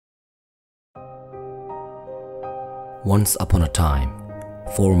Once upon a time,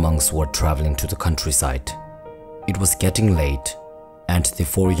 4 monks were traveling to the countryside. It was getting late, and the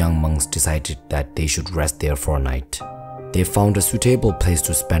 4 young monks decided that they should rest there for a night. They found a suitable place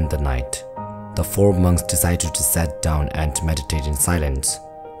to spend the night. The 4 monks decided to sit down and meditate in silence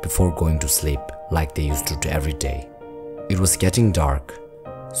before going to sleep like they used to do every day. It was getting dark,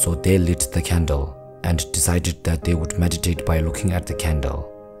 so they lit the candle and decided that they would meditate by looking at the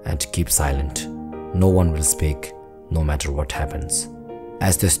candle and keep silent. No one will speak, no matter what happens.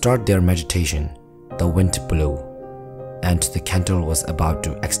 As they start their meditation, the wind blew, and the candle was about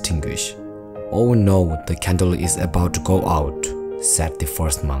to extinguish. "Oh no, the candle is about to go out," said the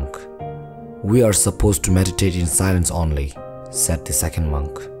first monk. "We are supposed to meditate in silence only," said the second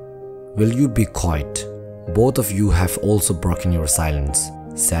monk. "Will you be quiet? Both of you have also broken your silence,"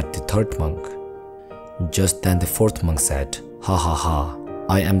 said the third monk. Just then the fourth monk said, "Ha ha ha,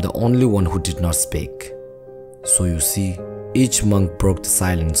 I am the only one who did not speak." So you see, each monk broke the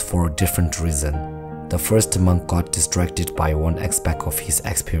silence for a different reason. The first monk got distracted by one aspect of his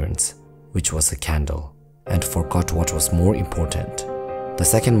experience, which was a candle, and forgot what was more important. The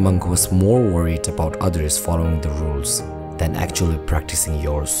second monk was more worried about others following the rules than actually practicing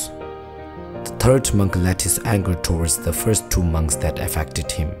yours. The third monk let his anger towards the first 2 monks that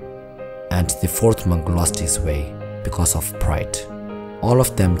affected him, and the fourth monk lost his way because of pride. All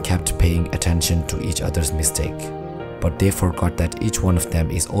of them kept paying attention to each other's mistake, but they forgot that each one of them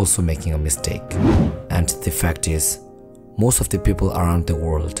is also making a mistake. And the fact is, most of the people around the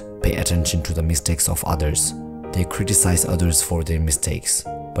world pay attention to the mistakes of others. They criticize others for their mistakes,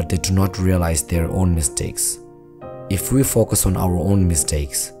 but they do not realize their own mistakes. If we focus on our own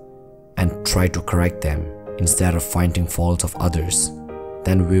mistakes and try to correct them instead of finding faults of others,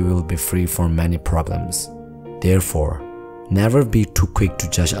 then we will be free from many problems. Therefore, never be too quick to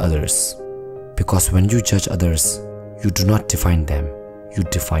judge others, because when you judge others, you do not define them, you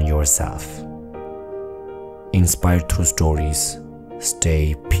define yourself. Inspired through stories,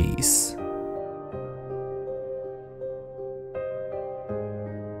 stay peace.